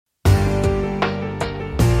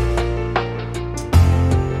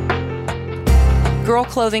Girl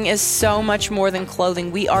Clothing is so much more than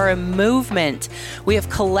clothing. We are a movement. We have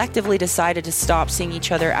collectively decided to stop seeing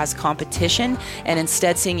each other as competition and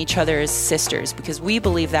instead seeing each other as sisters, because we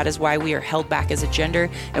believe that is why we are held back as a gender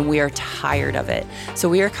and we are tired of it. So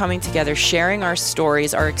we are coming together, sharing our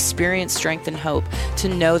stories, our experience, strength, and hope, to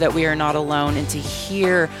know that we are not alone and to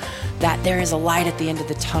hear that there is a light at the end of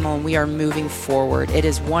the tunnel and we are moving forward. It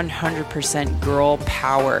is 100% girl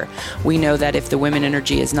power. We know that if the women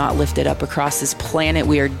energy is not lifted up across this planet,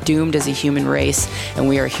 we are doomed as a human race, and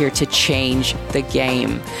we are here to change the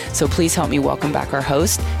game. So please help me welcome back our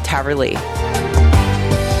host, Taver Lee.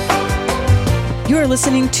 You are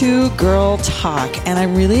listening to Girl Talk, and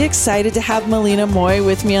I'm really excited to have Melina Moy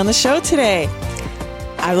with me on the show today.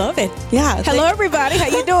 I love it. Yeah. Hello, everybody. How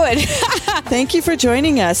you doing? Thank you for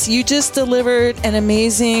joining us. You just delivered an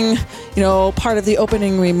amazing, part of the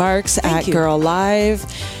opening remarks at Girl Live.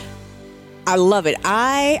 I love it.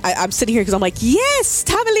 I'm sitting here because I'm like, yes,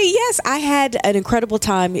 Tamale, yes. I had an incredible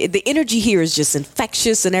time. The energy here is just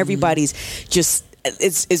infectious, and everybody's just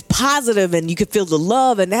is positive, and you can feel the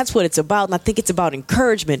love, and that's what it's about. And I think it's about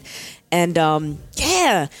encouragement. And when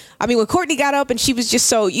Courtney got up and she was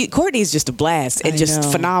just Courtney is just a blast and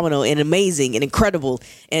just phenomenal and amazing and incredible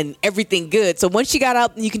and everything good. So once she got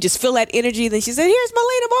up, and you can just feel that energy. Then she said, "Here's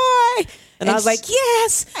Melina Moy." And I was like,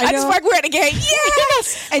 yes. I just like we're at a game.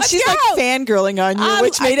 Yes. And she's like fangirling on you,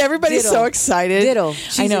 which made everybody so excited. Ditto.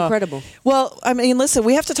 She's incredible. Well, I mean, listen,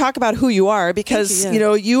 we have to talk about who you are, because,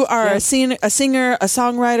 you are a singer, a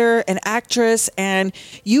songwriter, an actress, and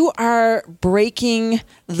you are breaking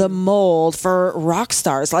the mold for rock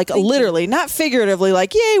stars. Like literally, not figuratively,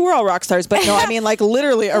 like, yay, we're all rock stars. But no, I mean like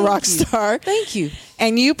literally a rock star. Thank you.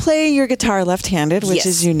 And you play your guitar left-handed, which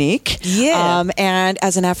is unique. Yeah. And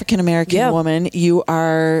as an African-American woman, you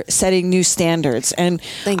are setting new standards. And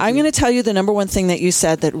I'm going to tell you the number one thing that you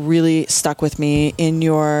said that really stuck with me in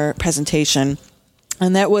your presentation.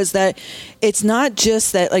 And that was that it's not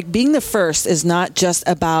just that, like, being the first is not just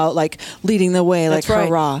about, like, leading the way, like,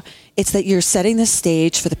 hurrah. It's that you're setting the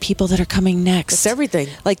stage for the people that are coming next. It's everything.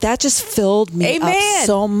 Like, that just filled me up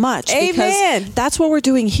so much. Because that's what we're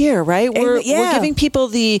doing here, right? We're giving people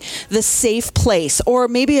the safe place, or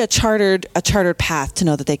maybe a chartered path to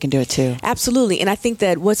know that they can do it too. Absolutely. And I think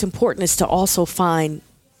that what's important is to also find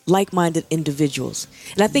like-minded individuals.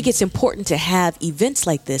 And I think it's important to have events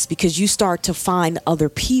like this, because you start to find other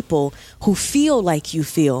people who feel like you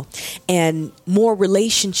feel, and more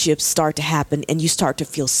relationships start to happen, and you start to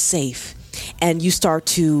feel safe, and you start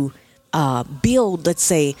to build, let's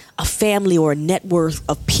say, a family or a network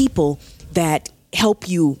of people that help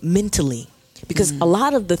you mentally. Because a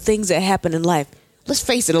lot of the things that happen in life, let's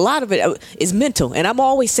face it, a lot of it is mental. And I'm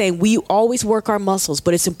always saying we always work our muscles,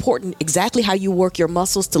 but it's important exactly how you work your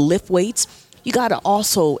muscles to lift weights. You got to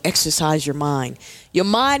also exercise your mind. Your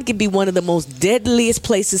mind can be one of the most deadliest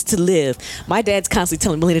places to live. My dad's constantly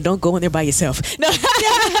telling me, Melina, don't go in there by yourself. But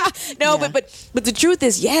the truth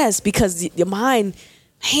is, yes, because your mind,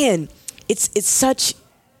 man, it's such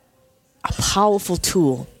a powerful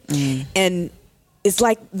tool. And it's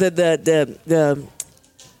like the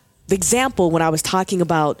example when I was talking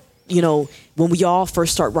about, when we all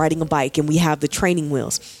first start riding a bike and we have the training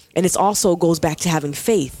wheels. And it also goes back to having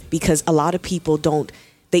faith, because a lot of people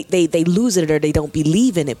they lose it, or they don't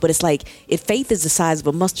believe in it. But it's like, faith is the size of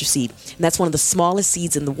a mustard seed. And that's one of the smallest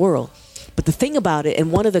seeds in the world. But the thing about it,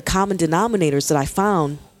 and one of the common denominators that I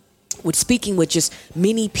found with speaking with just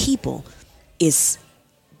many people, is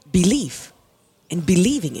belief and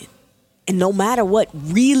believing it. And no matter what,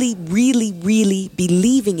 really, really, really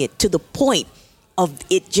believing it to the point of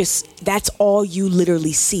it that's all you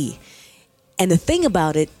literally see. And the thing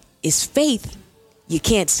about it is, faith, you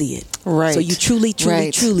can't see it. Right. So you truly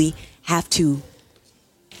have to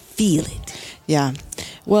feel it. Yeah.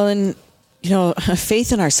 Well, and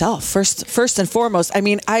faith in ourselves first and foremost. I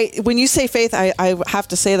mean, when you say faith, I have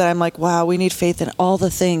to say that I'm like, wow, we need faith in all the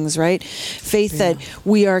things, right? Faith that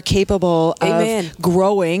we are capable of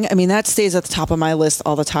growing. I mean, that stays at the top of my list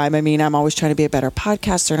all the time. I mean, I'm always trying to be a better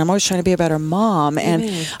podcaster, and I'm always trying to be a better mom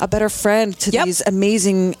and a better friend to these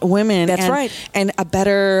amazing women. That's right. And a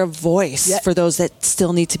better voice for those that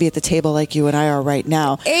still need to be at the table like you and I are right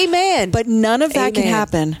now. Amen. But none of that can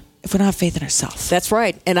happen if we don't have faith in ourselves. That's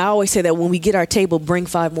right. And I always say that when we get our table, bring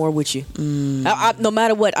 5 more with you. No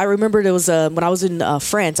matter what. I remember there was when I was in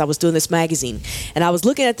France, I was doing this magazine, and I was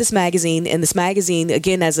looking at this magazine, and this magazine,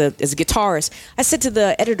 again, as a guitarist, I said to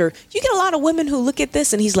the editor, you get a lot of women who look at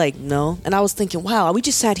this? And he's like, no. And I was thinking, wow, we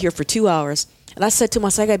just sat here for 2 hours. And I said to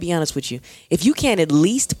myself, I got to be honest with you. If you can't at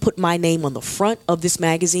least put my name on the front of this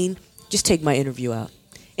magazine, just take my interview out.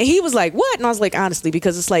 And he was like, what? And I was like, honestly,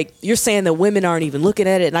 because it's like, you're saying that women aren't even looking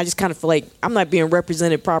at it. And I just kind of feel like I'm not being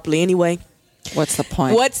represented properly anyway. What's the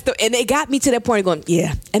point? And it got me to that point of going,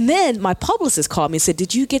 yeah. And then my publicist called me and said,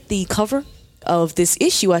 did you get the cover of this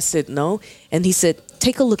issue? I said, no. And he said,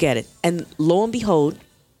 take a look at it. And lo and behold,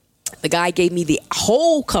 the guy gave me the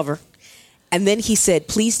whole cover. And then he said,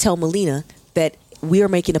 please tell Melina that we are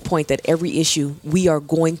making a point that every issue we are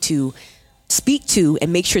going to speak to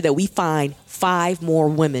and make sure that we find 5 more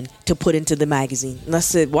women to put into the magazine. And I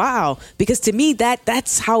said, wow, because to me,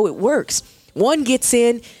 that's how it works. One gets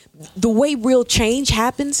in. The way real change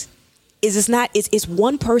happens is it's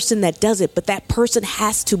one person that does it, but that person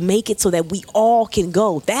has to make it so that we all can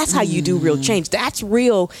go. That's how you do real change. That's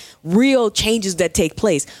real changes that take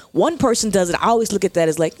place. One person does it. I always look at that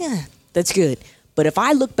as like, yeah, that's good. But if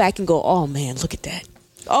I look back and go, oh man, look at that.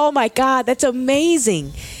 Oh my God, that's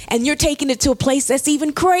amazing. And you're taking it to a place that's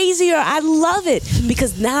even crazier. I love it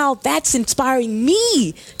because now that's inspiring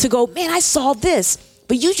me to go, man, I saw this,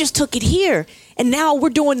 but you just took it here. And now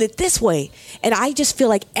we're doing it this way. And I just feel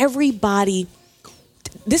like everybody,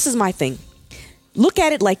 this is my thing. Look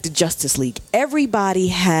at it like the Justice League. Everybody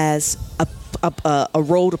has a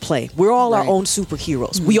role to play. We're all our own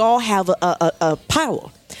superheroes. We all have a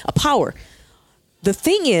power. The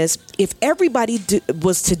thing is, if everybody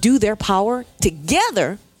was to do their power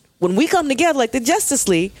together, when we come together like the Justice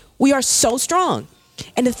League, we are so strong.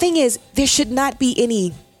 And the thing is, there should not be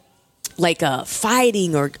any like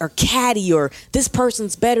fighting or catty or this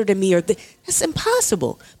person's better than me or that's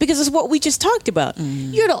impossible because it's what we just talked about.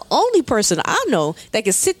 You're the only person I know that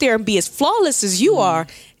can sit there and be as flawless as you are,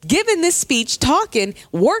 giving this speech, talking,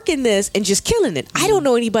 working this, and just killing it. I don't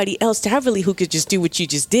know anybody else really who could just do what you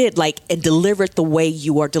just did, like, and deliver it the way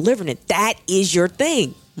you are delivering it. That is your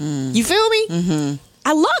thing. You feel me?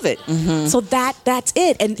 I love it. So that's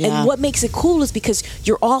it. And what makes it cool is because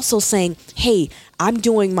you're also saying, hey, I'm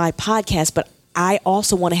doing my podcast, but I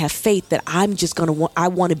also want to have faith that I'm just I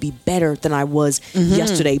want to be better than I was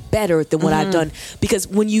yesterday, better than what I've done. Because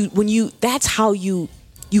when you that's how you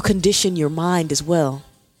condition your mind as well.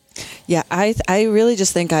 Yeah, I really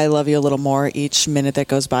just think I love you a little more each minute that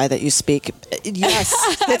goes by that you speak. Yes.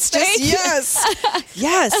 It's just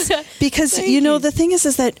yes. Because the thing is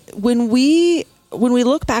that when we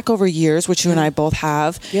look back over years, which you and I both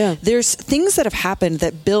have, there's things that have happened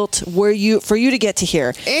that built for you to get to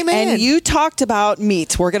here. Amen. And you talked about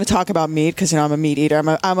meat. We're going to talk about meat because I'm a meat eater. I'm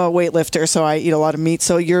a weightlifter, so I eat a lot of meat.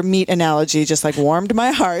 So your meat analogy just like warmed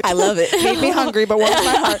my heart. I love it. Made me hungry, but warmed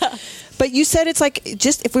my heart. But you said it's like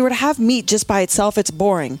just if we were to have meat just by itself, it's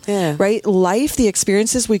boring, right? Life, the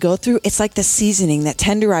experiences we go through, it's like the seasoning that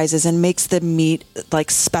tenderizes and makes the meat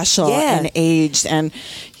like special and aged and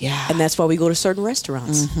And that's why we go to certain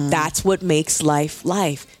restaurants. That's what makes life.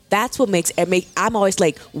 That's what makes I'm always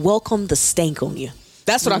like, welcome the stank on you.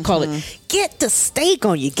 That's what I call it. Get the steak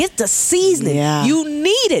on you. Get the seasoning. You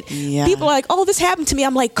need it. People are like, oh, this happened to me.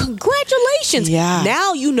 I'm like, congratulations.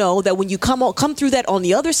 Now you know that when you come through that on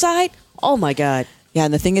the other side, oh my God. Yeah,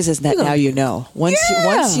 and the thing is that now you know.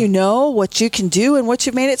 Once you know what you can do and what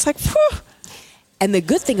you've made, it's like, whew. And the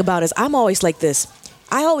good thing about it is I'm always like this.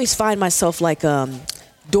 I always find myself like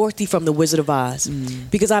Dorothy from The Wizard of Oz.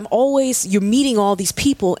 Because you're meeting all these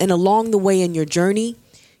people, and along the way in your journey,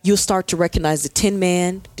 you'll start to recognize the Tin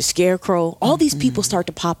Man, the Scarecrow. All these people start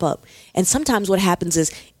to pop up. And sometimes what happens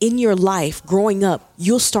is in your life, growing up,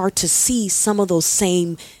 you'll start to see some of those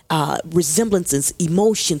same resemblances,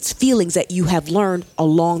 emotions, feelings that you have learned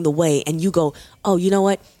along the way. And you go, oh, you know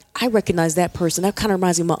what? I recognize that person. That kind of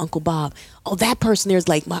reminds me of my Uncle Bob. Oh, that person there is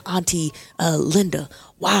like my Auntie Linda.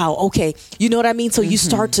 Wow. Okay. You know what I mean? So you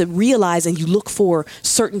start to realize and you look for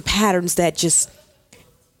certain patterns that just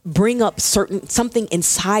bring up something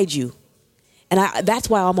inside you. And that's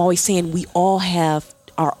why I'm always saying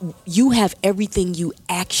you have everything you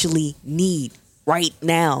actually need right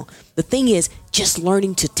now. The thing is just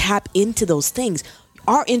learning to tap into those things.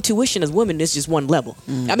 Our intuition as women is just one level.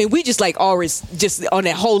 I mean, we just like always just on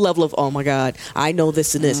that whole level of, oh my God, I know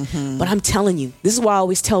this and this. But I'm telling you, this is why I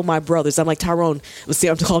always tell my brothers. I'm like, Tyrone, let's see,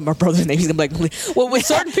 I'm calling my brother's name. I'm like, well, with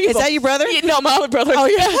certain people. Is that your brother? Yeah, no, my other brother. Oh,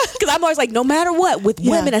 yeah. Because I'm always like, no matter what, with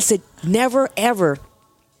women, I said, never, ever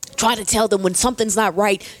try to tell them when something's not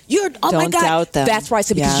right. Oh my Don't God. doubt them. That's why I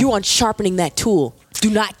said, because you're on sharpening that tool. Do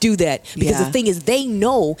not do that. Because the thing is, they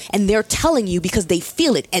know and they're telling you because they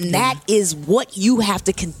feel it. And that is what you have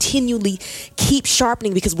to continually keep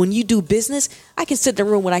sharpening. Because when you do business, I can sit in a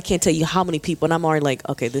room when I can't tell you how many people. And I'm already like,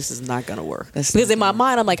 okay, this is not going to work. Because in my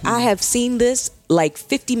mind, I'm like, I have seen this like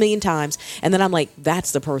 50 million times. And then I'm like,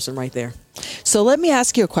 that's the person right there. So let me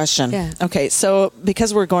ask you a question. Yeah. Okay, so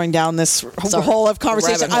because we're going down this hole of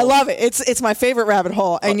conversation, Rabbit I hole. love it. It's my favorite rabbit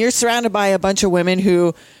hole, and you're surrounded by a bunch of women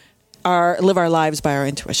who live our lives by our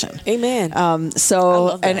intuition. Amen. So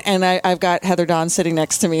love that. and I've got Heather Dawn sitting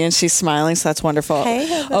next to me, and she's smiling, so that's wonderful. Hey,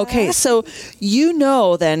 Heather. Okay, so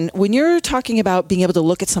then when you're talking about being able to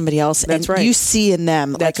look at somebody else, That's and right. you see in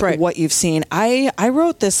them That's like right. what you've seen. I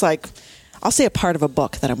wrote this I'll say a part of a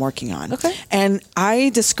book that I'm working on. Okay. And I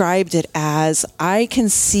described it as I can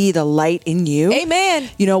see the light in you. Amen.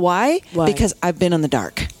 You know why? Why? Because I've been in the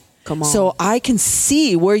dark. Come on. So I can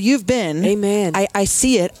see where you've been. Amen. I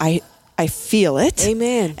see it. I feel it.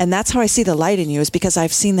 Amen. And that's how I see the light in you, is because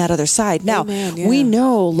I've seen that other side. Now, Amen, yeah. we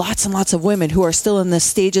know lots and lots of women who are still in the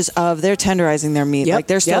stages of they're tenderizing their meat. Yep, Like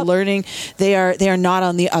they're still yep. learning. They are not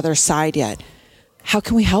on the other side yet. How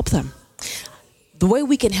can we help them? The way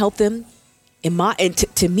we can help them,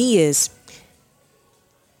 to me, is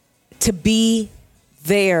to be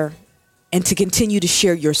there and to continue to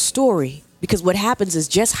share your story. Because what happens is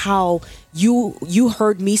just how you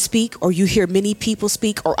heard me speak, or you hear many people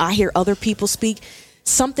speak, or I hear other people speak,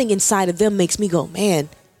 something inside of them makes me go, man,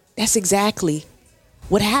 that's exactly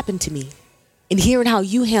what happened to me. And hearing how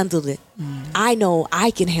you handled it, I know I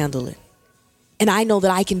can handle it. And I know that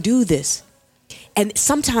I can do this. And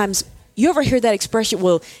sometimes, you ever hear that expression?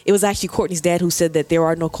 Well, it was actually Courtney's dad who said that there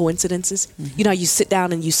are no coincidences. Mm-hmm. You know, you sit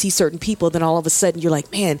down and you see certain people, then all of a sudden you're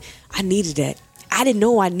like, man, I needed that. I didn't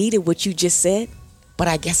know I needed what you just said, but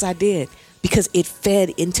I guess I did, because it fed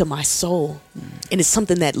into my soul. And it's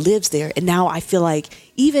something that lives there. And now I feel like,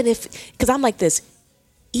 because I'm like this,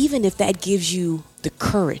 even if that gives you the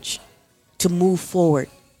courage to move forward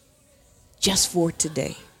just for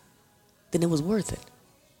today, then it was worth it.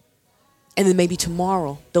 And then maybe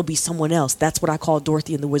tomorrow there'll be someone else. That's what I call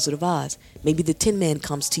Dorothy and the Wizard of Oz. Maybe the Tin Man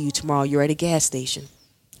comes to you tomorrow. You're at a gas station,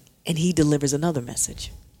 and he delivers another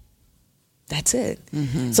message. That's it.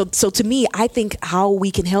 Mm-hmm. So to me, I think how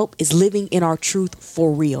we can help is living in our truth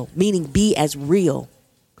for real, meaning be as real.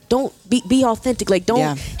 Don't be authentic. Like,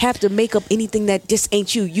 don't have to make up anything that just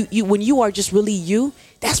ain't you. You when you are just really you,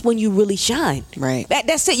 that's when you really shine. Right.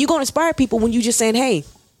 That's it. You're going to inspire people when you just saying, hey,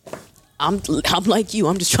 I'm like you.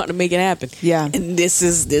 I'm just trying to make it happen. Yeah. And this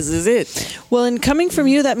is it. Well, and coming from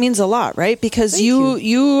you, that means a lot, right? Because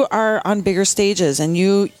you are on bigger stages, and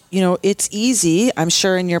you know, it's easy, I'm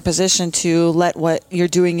sure, in your position to let what you're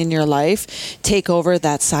doing in your life take over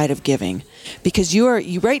that side of giving. Because you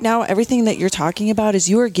right now, everything that you're talking about is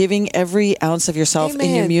you are giving every ounce of yourself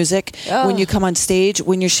in your music. Oh. When you come on stage,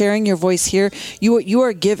 when you're sharing your voice here, you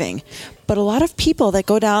are giving. But a lot of people that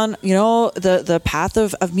go down, you know, the path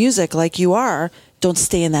of music like you are, don't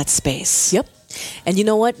stay in that space. Yep. And you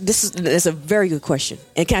know what? That's a very good question.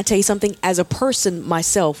 And can I tell you something? As a person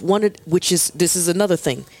myself, this is another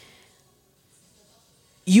thing.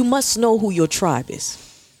 You must know who your tribe is.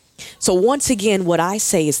 So once again, what I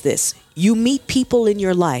say is this. You meet people in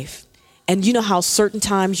your life, and you know how certain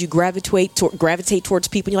times you gravitate towards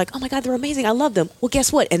people, and you're like, oh my God, they're amazing. I love them. Well,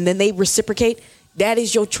 guess what? And then they reciprocate. That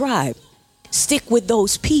is your tribe. Stick with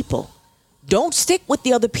those people. Don't stick with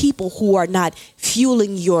the other people who are not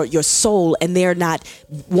fueling your soul, and they're not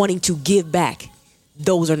wanting to give back.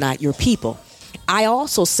 Those are not your people. I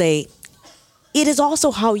also say it is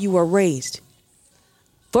also how you are raised.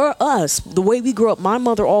 For us, the way we grew up, my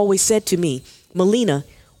mother always said to me, Melina,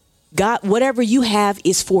 God, whatever you have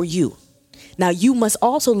is for you. Now, you must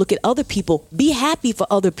also look at other people. Be happy for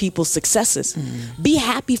other people's successes. Mm-hmm. Be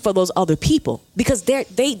happy for those other people, because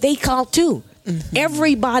they count too. Mm-hmm.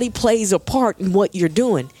 Everybody plays a part in what you're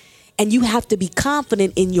doing, and you have to be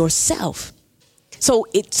confident in yourself. So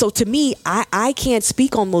to me, I can't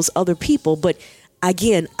speak on those other people, but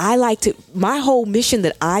again, my whole mission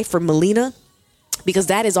for Melina, because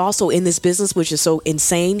that is also in this business, which is so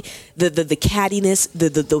insane. The cattiness,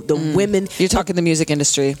 the women. You're talking the music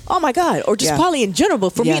industry. Oh my God. Or just probably in general.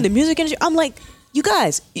 But for me in the music industry, I'm like, you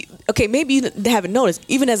guys, okay, maybe you haven't noticed,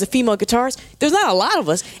 even as a female guitarist, there's not a lot of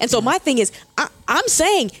us. And so my thing is, I'm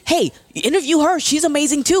saying, hey, interview her. She's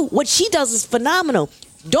amazing too. What she does is phenomenal.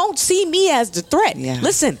 Don't see me as the threat. Yeah.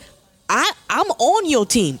 Listen, I'm on your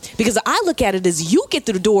team, because I look at it as you get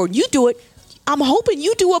through the door and you do it. I'm hoping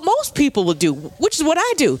you do what most people will do, which is what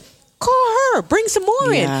I do. Call her, bring some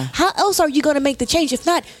more in. How else are you going to make the change? If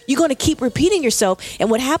not, you're going to keep repeating yourself.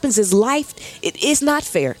 And what happens is life, it is not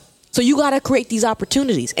fair. So you got to create these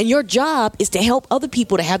opportunities. And your job is to help other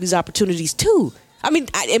people to have these opportunities too. I mean,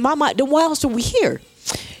 in my mind, then why else are we here?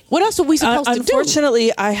 What else are we supposed to do?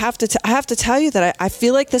 Unfortunately, I have to tell you that I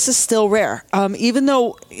feel like this is still rare. Even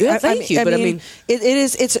though, thank you, but I mean,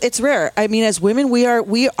 it's rare. I mean, as women, we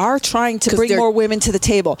are trying to bring more women to the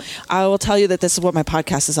table. I will tell you that this is what my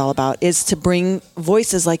podcast is all about: is to bring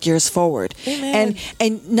voices like yours forward,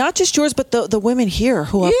 and not just yours, but the women here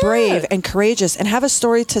who are brave and courageous and have a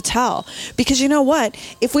story to tell. Because you know what?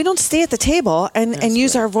 If we don't stay at the table and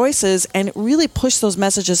use our voices and really push those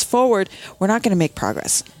messages forward, we're not going to make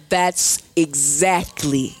progress. That's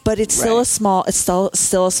exactly. But it's still a small. It's still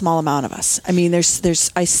a small amount of us. I mean,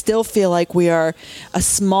 there's. I still feel like we are a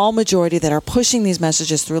small majority that are pushing these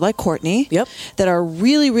messages through, like Courtney. Yep. That are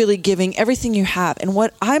really, really giving everything you have. And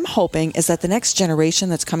what I'm hoping is that the next generation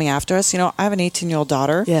that's coming after us. You know, I have an 18-year-old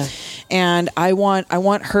daughter. Yeah. And I want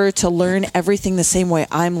her to learn everything the same way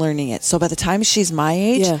I'm learning it. So by the time she's my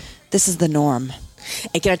age, this is the norm.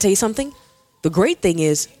 And can I tell you something? The great thing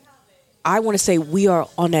is, I want to say we are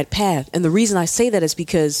on that path. And the reason I say that is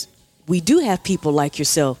because we do have people like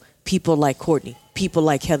yourself, people like Courtney, people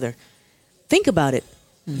like Heather. Think about it.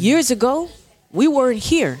 Years ago, we weren't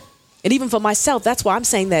here. And even for myself, that's why I'm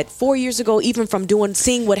saying that 4 years ago, even from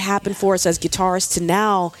seeing what happened for us as guitarists to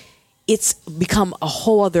now, it's become a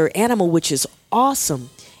whole other animal, which is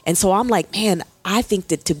awesome. And so I'm like, man, I think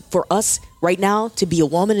that for us right now to be a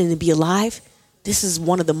woman and to be alive, this is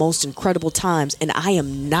one of the most incredible times. And I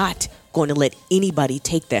am not going to let anybody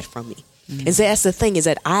take that from me. And so that's the thing, is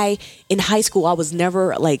that in high school, I was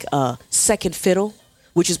never like a second fiddle,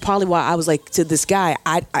 which is probably why I was like to this guy,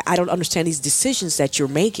 I don't understand these decisions that you're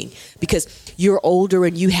making, because you're older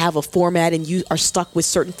and you have a format and you are stuck with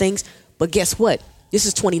certain things. But guess what? This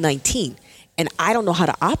is 2019 and I don't know how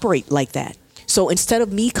to operate like that. So instead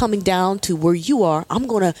of me coming down to where you are, I'm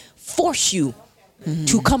going to force you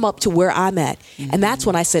to come up to where I'm at. And that's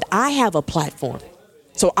when I said, I have a platform.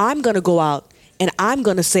 So I'm going to go out and I'm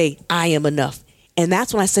going to say, I am enough. And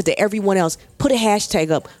that's when I said to everyone else, put a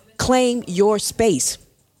hashtag up, claim your space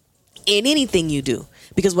in anything you do.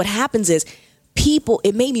 Because what happens is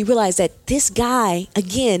it made me realize that this guy,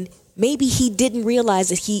 again, maybe he didn't realize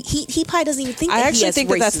that he probably doesn't even think that I actually think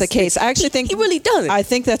that that's the case. I actually think he really doesn't. I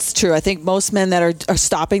think that's true. I think most men that are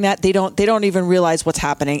stopping that, they don't even realize what's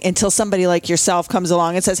happening until somebody like yourself comes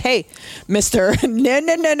along and says, "Hey, Mister,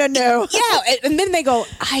 no." Yeah, and then they go,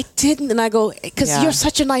 "I didn't," and I go, "Because you're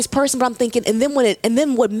such a nice person." But I'm thinking, and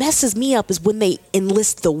then what messes me up is when they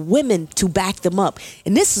enlist the women to back them up.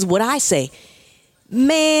 And this is what I say,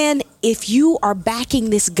 man, if you are backing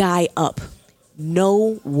this guy up,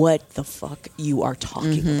 know what the fuck you are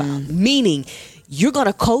talking about. Meaning, you're going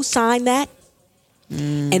to co-sign that.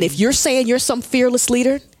 And if you're saying you're some fearless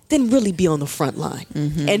leader, then really be on the front line.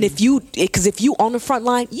 And if you on the front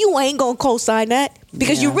line, you ain't going to co-sign that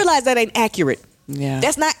because you realize that ain't accurate. Yeah.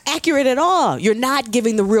 That's not accurate at all. You're not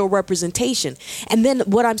giving the real representation. And then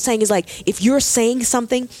what I'm saying is, like, if you're saying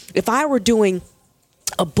something, if I were doing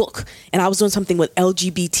a book and I was doing something with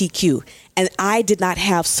LGBTQ and I did not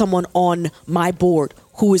have someone on my board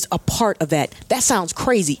who is a part of that sounds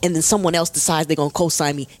crazy. And then someone else decides they're going to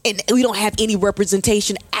co-sign me and we don't have any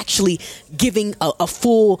representation actually giving a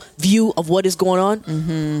full view of what is going on.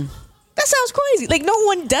 That sounds crazy. Like, no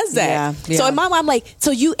one does that. Yeah. So in my mind, I'm like,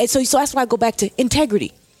 so that's why I go back to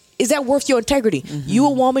integrity. Is that worth your integrity? You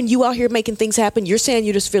a woman, you out here making things happen. You're saying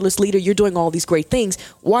you're this fearless leader. You're doing all these great things.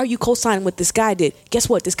 Why are you co-signing what this guy did? Guess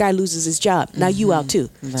what? This guy loses his job. Now you out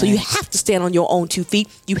too. Right. So you have to stand on your own 2 feet.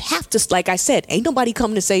 You have to, like I said, ain't nobody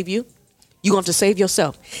coming to save you. You're going to have to save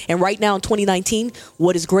yourself. And right now in 2019,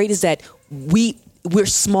 what is great is that we're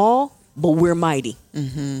small, but we're mighty.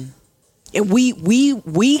 And we'll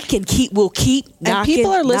keep knocking. And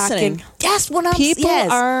people are listening. Knocking. That's what I'm saying. People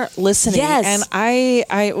are listening. Yes. And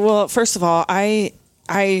I first of all, every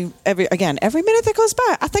minute that goes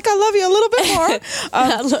by, I think I love you a little bit more.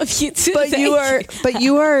 I love you too. But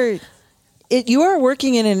you are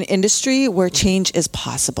working in an industry where change is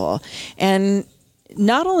possible. And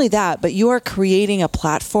not only that, but you are creating a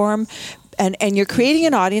platform. And you're creating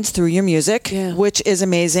an audience through your music, which is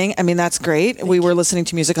amazing. I mean, that's great. We were listening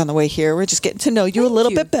to music on the way here. We're just getting to know you a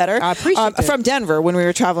little bit better. I appreciate it. From Denver when we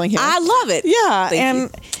were traveling here. I love it. Yeah.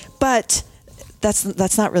 But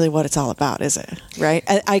that's not really what it's all about, is it? Right?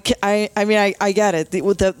 I mean, I get it.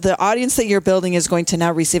 The audience that you're building is going to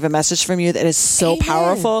now receive a message from you that is so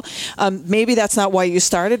powerful. Maybe that's not why you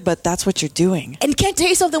started, but that's what you're doing. And can I tell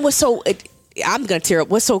you something? I'm going to tear up.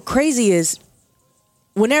 What's so crazy is,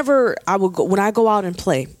 whenever when I go out and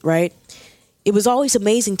play, right, it was always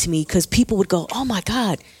amazing to me because people would go, "Oh my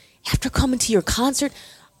God, after coming to your concert,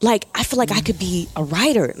 like, I feel like I could be a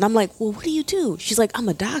writer." And I'm like, "Well, what do you do?" She's like, "I'm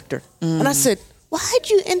a doctor." And I said, "Well, how'd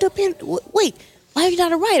you end up wait, why are you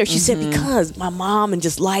not a writer? She said, because my mom and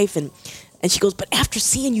just life. And she goes, but after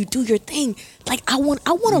seeing you do your thing, like, I want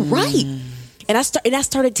to write. And I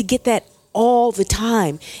started to get that all the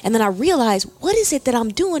time. And then I realized, what is it that I'm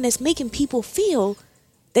doing that's making people feel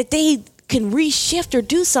that they can reshift or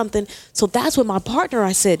do something? So that's what my partner,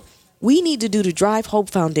 I said, we need to do the Drive Hope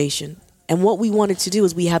Foundation. And what we wanted to do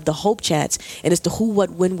is we have the Hope Chats, and it's the who,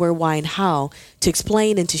 what, when, where, why, and how, to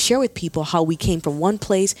explain and to share with people how we came from one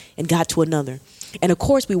place and got to another. And of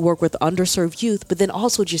course, we work with underserved youth, but then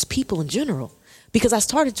also just people in general. Because I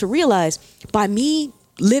started to realize, by me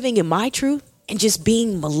living in my truth and just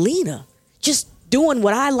being Melina, just doing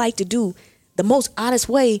what I like to do the most honest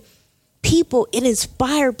way, it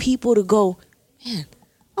inspired people to go, man,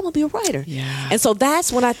 I'm gonna be a writer. Yeah. And so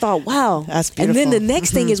that's when I thought, wow. That's beautiful. And then the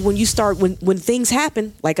next thing is when you start, when things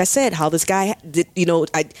happen, like I said, how this guy did,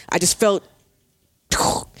 I just felt,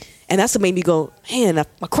 and that's what made me go, man,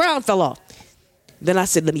 my crown fell off. Then I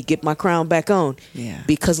said, let me get my crown back on. Yeah.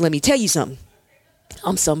 Because let me tell you something.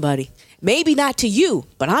 I'm somebody. Maybe not to you,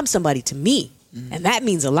 but I'm somebody to me. And that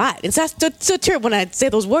means a lot. And so that's so true when I say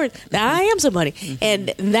those words, that I am somebody.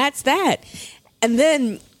 And that's that. And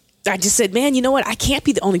then I just said, man, you know what? I can't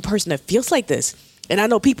be the only person that feels like this. And I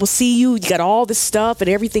know people see you got all this stuff and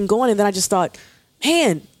everything going. And then I just thought,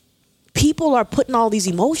 man, people are putting all these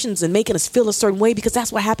emotions and making us feel a certain way because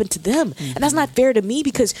that's what happened to them. And that's not fair to me,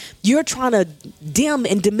 because you're trying to dim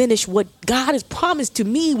and diminish what God has promised to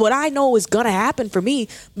me, what I know is going to happen for me,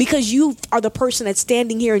 because you are the person that's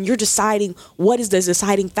standing here and you're deciding what is the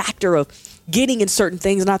deciding factor of getting in certain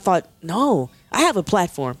things. And I thought, no, I have a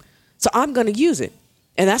platform, so I'm going to use it.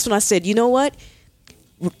 And that's when I said, you know what?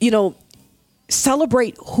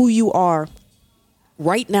 Celebrate who you are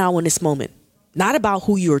right now in this moment. Not about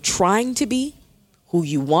who you're trying to be, who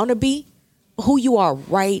you want to be, but who you are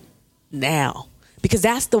right now. Because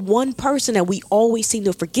that's the one person that we always seem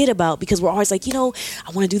to forget about, because we're always like, I want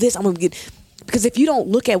to do this. Because if you don't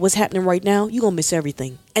look at what's happening right now, you're going to miss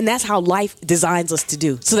everything. And that's how life designs us to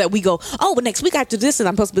do. So that we go, oh, but next week I have to do this and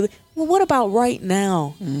I'm supposed to be, well, what about right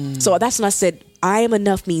now? So that's when I said, I am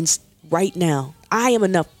enough means right now. I am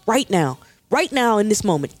enough right now. Right now in this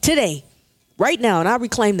moment. Today. Right now. And I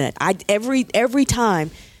reclaim that. Every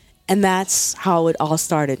time. And that's how it all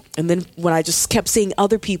started. And then when I just kept seeing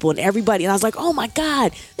other people and everybody, and I was like, oh my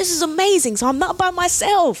God, this is amazing. So I'm not by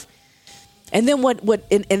myself. And then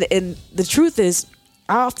and the truth is,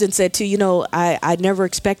 I often said too, I never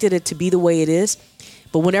expected it to be the way it is.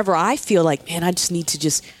 But whenever I feel like, man, I just need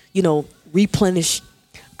to replenish,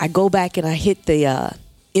 I go back and I hit the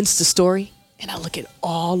Insta story and I look at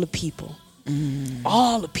all the people.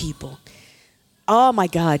 All the people. Oh my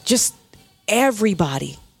God, just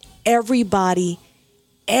everybody that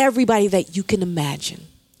you can imagine.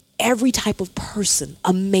 Every type of person,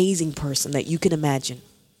 amazing person that you can imagine.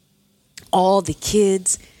 All the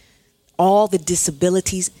kids, all the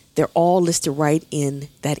disabilities, they're all listed right in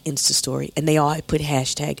that Insta story. And they all put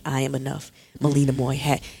hashtag I am enough. Melina Moy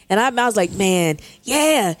had. And I was like, man,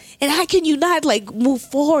 yeah. And how can you not move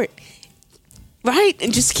forward? Right?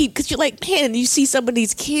 And just keep, because you're like, man, you see some of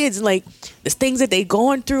these kids and the things that they're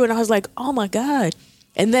going through. And I was like, oh my God.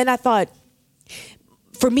 And then I thought,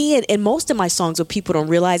 for me, in most of my songs, what people don't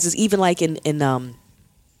realize is even in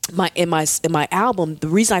my album, the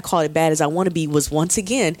reason I call it Bad As I Want to Be was, once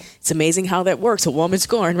again, it's amazing how that works. A woman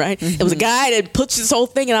scorned, right? It was a guy that puts this whole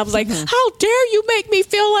thing, and I was like, how dare you make me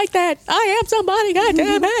feel like that? I am somebody, God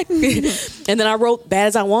damn it. And then I wrote Bad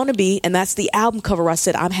As I Want to Be, and that's the album cover. I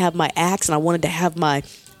said, I have my axe, and I wanted to have my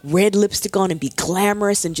red lipstick on and be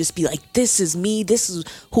glamorous and just be like, this is me, this is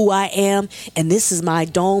who I am, and this is my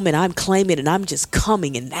dome, and I'm claiming it, and I'm just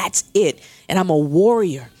coming, and that's it. And I'm a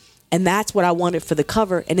warrior. And that's what I wanted for the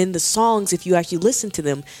cover. And in the songs, if you actually listen to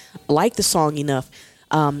them, I like the song enough.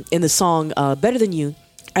 In the song Better Than You,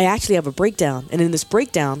 I actually have a breakdown. And in this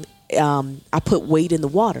breakdown, I put Wade in the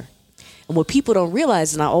Water. And what people don't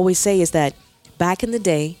realize, and I always say, is that back in the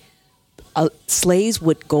day, slaves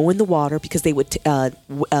would go in the water because they would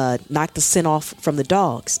knock the scent off from the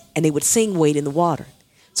dogs. And they would sing Wade in the Water.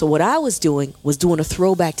 So what I was doing a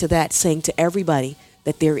throwback to that, saying to everybody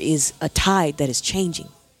that there is a tide that is changing.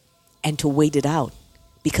 And to wait it out,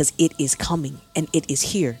 because it is coming and it is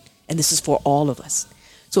here, and this is for all of us.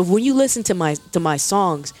 So when you listen to my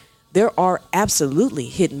songs, there are absolutely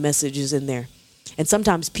hidden messages in there, and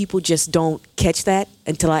sometimes people just don't catch that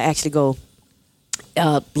until I actually go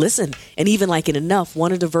listen. And even in Enough,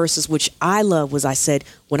 one of the verses which I love was, I said,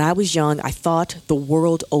 when I was young, I thought the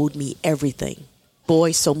world owed me everything.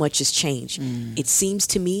 Boy, so much has changed. It seems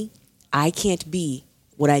to me I can't be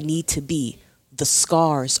what I need to be. The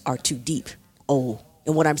scars are too deep. Oh,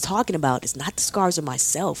 And what I'm talking about is not the scars of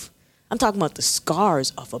myself. I'm talking about the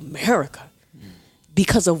scars of America.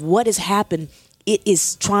 Because of what has happened, it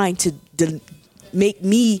is trying to make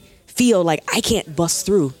me feel like I can't bust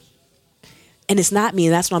through. And it's not me.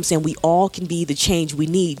 And that's what I'm saying. We all can be the change we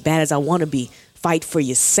need, bad as I want to be. Fight for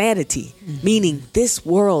your sanity. Meaning this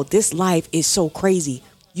world, this life is so crazy.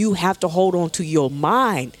 You have to hold on to your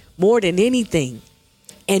mind more than anything.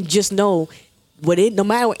 And just know, no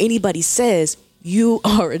matter what anybody says, you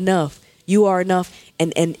are enough. You are enough.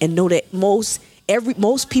 And know that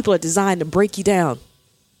most people are designed to break you down.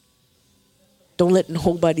 Don't let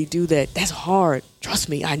nobody do that. That's hard. Trust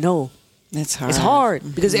me, I know. That's hard. It's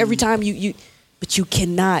hard because every time but you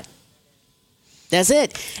cannot. That's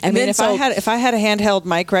it. And I mean, if I had a handheld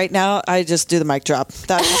mic right now, I just do the mic drop.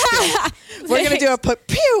 We're gonna do a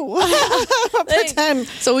pretend.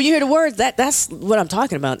 So when you hear the words, that's what I'm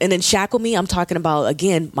talking about. And then shackle me, I'm talking about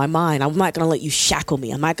again my mind. I'm not gonna let you shackle me.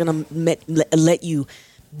 I'm not gonna let you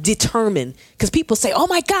determine. Because people say, "Oh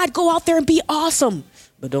my God, go out there and be awesome,"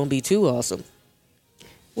 but don't be too awesome.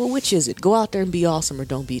 Well, which is it? Go out there and be awesome, or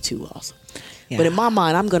don't be too awesome. Yeah. But in my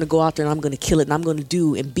mind, I'm going to go out there and I'm going to kill it, and I'm going to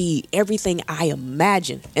do and be everything I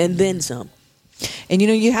imagine, and then some. And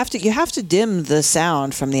you have to dim the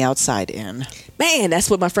sound from the outside in. Man, that's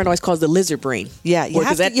what my friend always calls the lizard brain. Yeah, you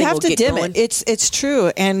have to dim it. It's true,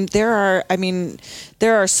 and there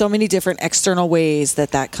are so many different external ways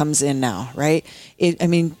that comes in now, right?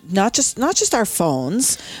 Not just our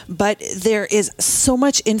phones, but there is so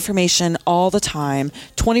much information all the time,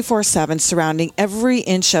 24/7, surrounding every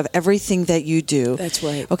inch of everything that you do. That's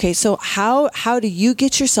right. Okay, so how do you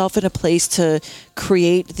get yourself in a place to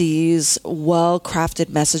create these well-crafted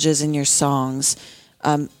messages in your songs?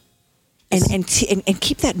 And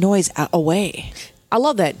keep that noise away. I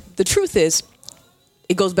love that. The truth is,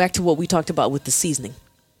 it goes back to what we talked about with the seasoning.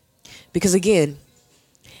 Because again,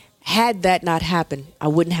 had that not happened, I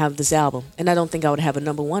wouldn't have this album. And I don't think I would have a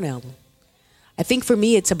 #1 album. I think for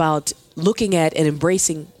me, it's about looking at and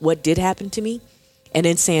embracing what did happen to me. And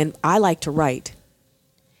then saying, I like to write.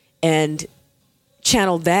 And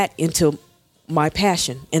channel that into my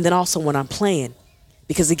passion. And then also when I'm playing.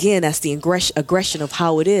 Because again, that's the aggression of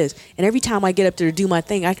how it is. And every time I get up there to do my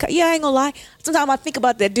thing, I ain't gonna lie. Sometimes I think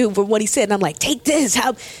about that dude for what he said, and I'm like, take this,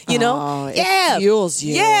 It fuels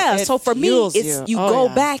you. Yeah. So for me, it's you go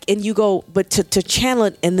back and you go, but to channel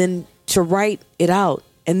it and then to write it out,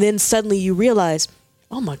 and then suddenly you realize,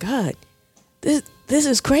 oh my God, this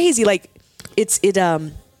is crazy. Like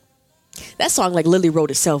that song like Lily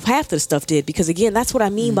wrote itself. Half the stuff did, because again, that's what I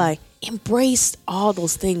mean by embrace all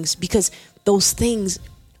those things, because those things,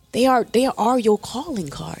 they are your calling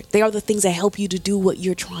card. They are the things that help you to do what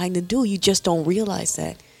you're trying to do. You just don't realize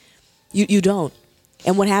that. You don't.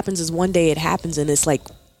 And what happens is one day it happens and it's like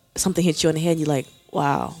something hits you on the head and you're like,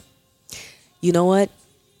 wow, you know what?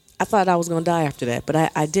 I thought I was going to die after that, but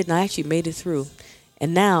I didn't. I actually made it through.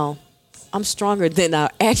 And now I'm stronger than I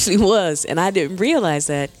actually was, and I didn't realize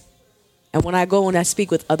that. And when I go and I speak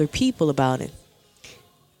with other people about it,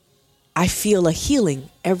 I feel a healing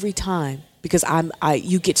every time. Because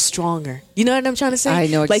you get stronger. You know what I'm trying to say? I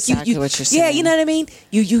know exactly what you're saying. Yeah, you know what I mean?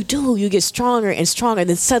 You do. You get stronger and stronger. And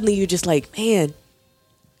then suddenly you're just like, man,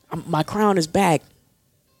 my crown is back.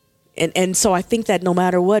 And so I think that no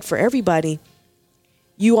matter what, for everybody,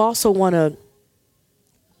 you also want to,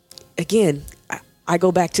 again, I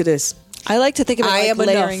go back to this. I like to think of it like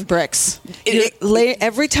layering bricks.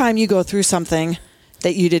 Every time you go through something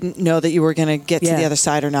that you didn't know that you were going to get to the other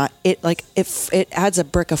side or not, it adds a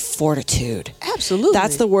brick of fortitude. Absolutely,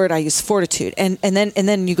 that's the word I use, fortitude. And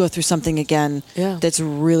then you go through something again that's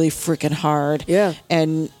really freaking hard. Yeah,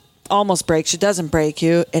 and almost breaks you, doesn't break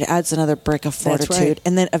you. It adds another brick of fortitude, that's right.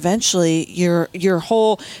 And then eventually your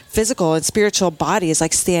whole physical and spiritual body is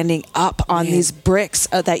like standing up on these bricks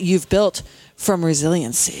that you've built from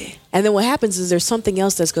resiliency. And then what happens is there's something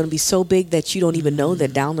else that's going to be so big that you don't even know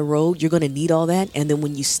that down the road you're going to need all that. And then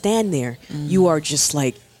when you stand there, you are just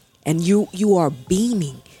like, and you are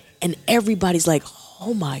beaming, and everybody's like,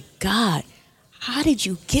 oh my God, how did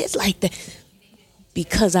you get like that?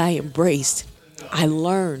 Because I embraced. I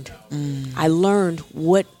learned. I learned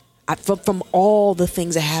what from all the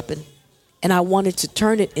things that happened, and I wanted to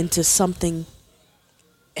turn it into something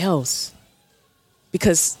else.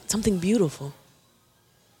 Because something beautiful.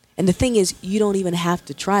 And the thing is, you don't even have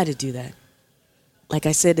to try to do that. Like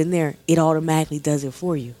I said in there, it automatically does it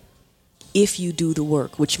for you. If you do the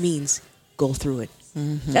work, which means go through it.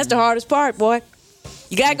 Mm-hmm. That's the hardest part, boy.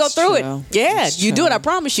 You got to go through it. Yeah, That's you true. do it. I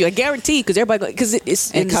promise you. I guarantee. Because everybody, because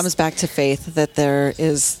it comes back to faith that there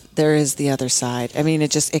is the other side. I mean,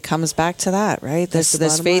 it comes back to that, right?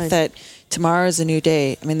 This faith that tomorrow is a new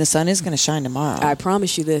day. I mean, the sun is going to shine tomorrow. I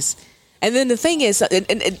promise you this. And then the thing is,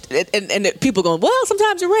 and people going, well,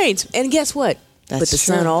 sometimes it rains. And guess what? That's but the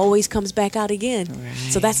true. sun always comes back out again. Right.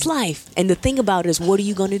 So that's life. And the thing about it is, what are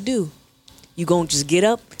you going to do? You going to just get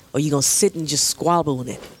up, or you going to sit and just squabble in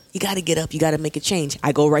it? You got to get up. You got to make a change.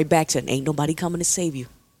 I go right back to it. Ain't nobody coming to save you.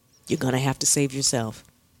 You're going to have to save yourself.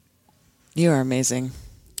 You are amazing.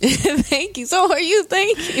 Thank you. So are you.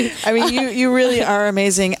 Thank you. I mean, you really are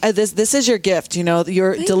amazing. This is your gift. You know,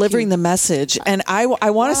 you're delivering you. the message, and I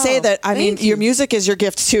want to say that. I mean, Thank you. your music is your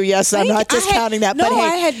gift too. Yes, I'm not discounting that. But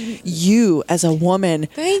hey, you as a woman,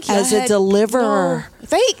 Thank you. as a deliverer.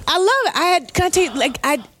 I love it. Can I tell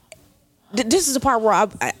you, this is the part where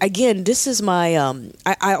this is my,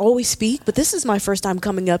 I always speak, but this is my first time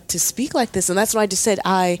coming up to speak like this. And that's what I just said.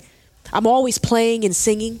 I'm always playing and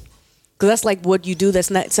singing. Because that's like what you do.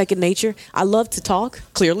 That's not second nature. I love to talk,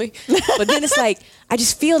 clearly. But then it's like, I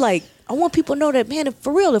just feel like I want people to know that, man,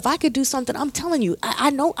 for real, if I could do something, I'm telling you,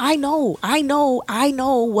 I know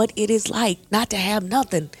what it is like not to have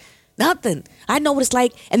nothing. Nothing. I know what it's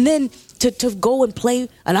like. And then to go and play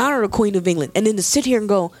an honor of Queen of England. And then to sit here and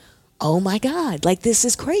go, oh my God, like this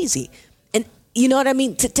is crazy. And you know what I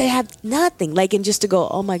mean? To have nothing. Like, and just to go,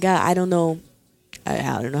 oh my God, I don't know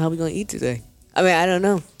how we're going to eat today. I mean, I don't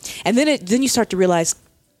know. And then you start to realize,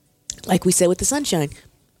 like we said with the sunshine,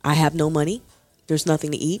 I have no money. There's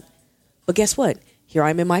nothing to eat. But guess what? Here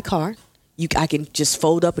I'm in my car. I can just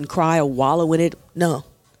fold up and cry or wallow in it. No.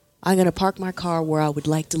 I'm going to park my car where I would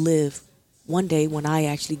like to live one day when I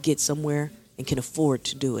actually get somewhere and can afford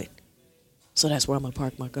to do it. So that's where I'm going to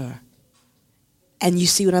park my car. And you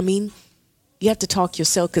see what I mean? You have to talk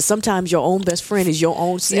yourself, because sometimes your own best friend is your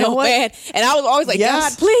own self. You know what? Man. And I was always like,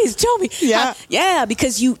 Yes. God, please show me. Yeah.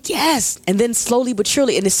 Because and then slowly but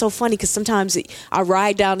surely, and it's so funny because sometimes I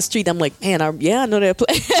ride down the street, I'm like, man, I know that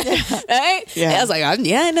place. Right? Yeah. And I was like, I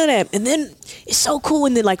know that. And then it's so cool.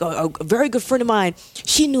 And then like a very good friend of mine,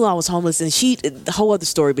 she knew I was homeless, and the whole other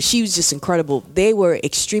story, but she was just incredible. They were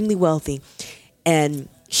extremely wealthy. And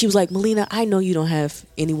she was like, Melina, I know you don't have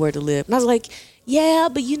anywhere to live. And I was like, yeah,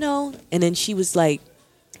 but you know. And then she was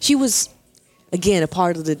again a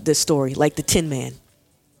part of the story, like the Tin Man,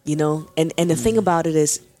 you know. And the thing about it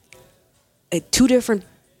is, at two different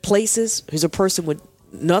places, here's a person with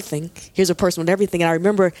nothing, here's a person with everything. And I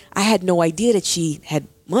remember I had no idea that she had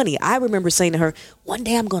money. I remember saying to her, one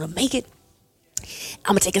day I'm gonna make it.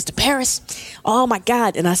 I'm gonna take us to Paris. Oh my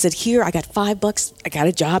God. And I said, here, I got $5. I got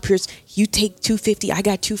a job. You take $250, I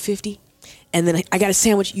got $250. And then I got a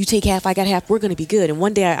sandwich. You take half, I got half. We're going to be good. And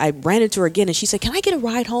one day I ran into her again, and she said, can I get a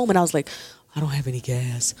ride home? And I was like, I don't have any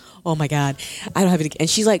gas. Oh, my God. I don't have any. And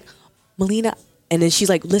she's like, Melina. And then she's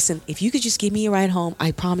like, listen, if you could just give me a ride home,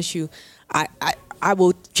 I promise you, I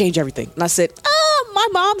will change everything. And I said, my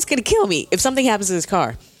mom's going to kill me if something happens to this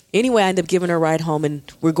car. Anyway, I ended up giving her a ride home, and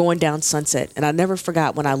we're going down Sunset. And I never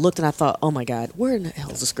forgot when I looked and I thought, oh, my God, where in the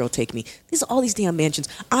hell is this girl taking me? These are all these damn mansions.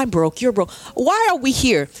 I'm broke. You're broke. Why are we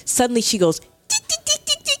here? Suddenly she goes, tick, tick, tick,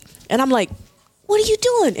 tick, tick. And I'm like, what are you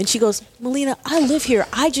doing? And she goes, Melina, I live here.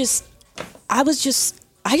 I just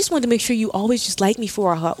wanted to make sure you always just liked me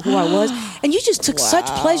for who I was. And you just took such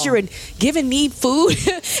pleasure in giving me food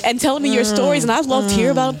and telling me your stories. And I love to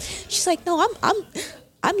hear about them. She's like, no,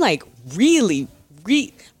 I'm like really,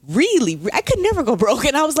 I could never go broke.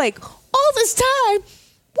 And I was like, all this time,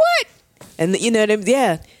 what? And you know what I mean?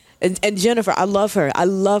 Yeah. And Jennifer, I love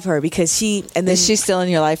her because is she still in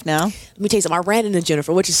your life now? Let me tell you something. I ran into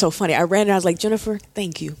Jennifer, which is so funny. I ran and I was like, Jennifer,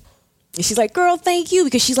 thank you. And she's like, girl, thank you.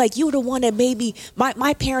 Because she's like, you were the one that made me,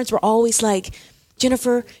 my parents were always like,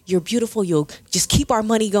 Jennifer, you're beautiful. You'll just keep our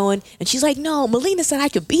money going. And she's like, no, Melina said I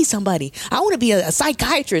could be somebody. I want to be a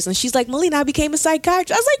psychiatrist. And she's like, Melina, I became a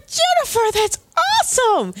psychiatrist. I was like, Jennifer, that's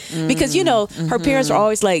awesome. Because, you know, her parents were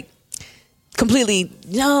always like, completely,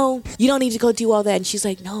 no, you don't need to go do all that. And she's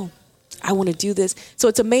like, no, I want to do this. So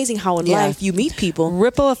it's amazing how in life you meet people.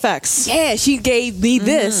 Ripple effects. Yeah, she gave me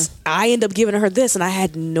this. I end up giving her this, and I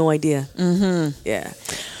had no idea. Yeah.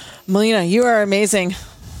 Melina, you are amazing.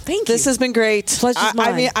 Thank you. This has been great. Pleasure's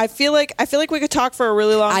mine. I mean, I feel like we could talk for a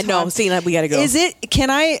really long time. I know. See, we got to go. Can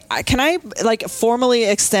I like formally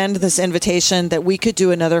extend this invitation that we could do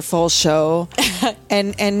another full show,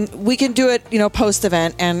 and we can do it, you know, post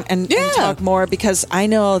event and talk more, because I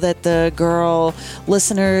know that the girl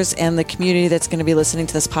listeners and the community that's going to be listening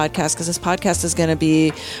to this podcast, because this podcast is going to be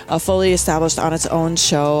fully established on its own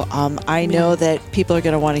show. I know that people are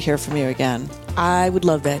going to want to hear from you again. I would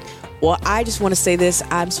love that. Well, I just want to say this.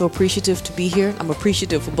 I'm so appreciative to be here. I'm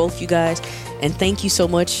appreciative for both you guys. And thank you so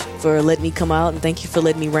much for letting me come out. And thank you for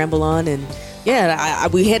letting me ramble on. And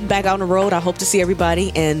we head back out on the road. I hope to see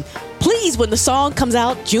everybody. And please, when the song comes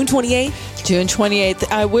out, June 28th. June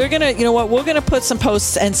 28th. We're going to, you know what? We're going to put some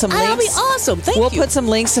posts and some links. That'll be awesome. Thank you. We'll put some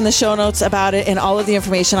links in the show notes about it and all of the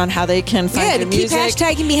information on how they can find your music. Keep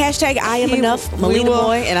hashtagging me. Hashtag I am enough. Melina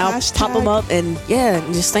Boy. And I'll pop them up. And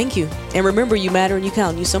just thank you. And remember, you matter and you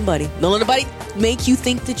count. You somebody. Don't let nobody make you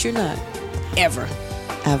think that you're not. Ever.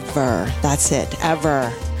 Ever. That's it.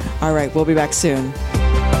 Ever. All right. We'll be back soon.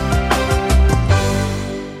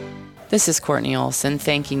 This is Courtney Olson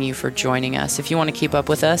thanking you for joining us. If you want to keep up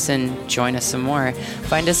with us and join us some more,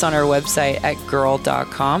 find us on our website at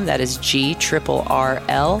grrl.com. That is GRRL.com.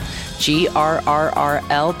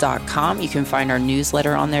 You can find our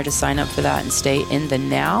newsletter on there to sign up for that and stay in the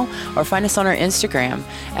now. Or find us on our Instagram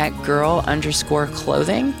at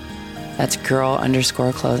girl_clothing. That's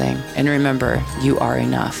girl_clothing. And remember, you are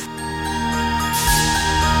enough.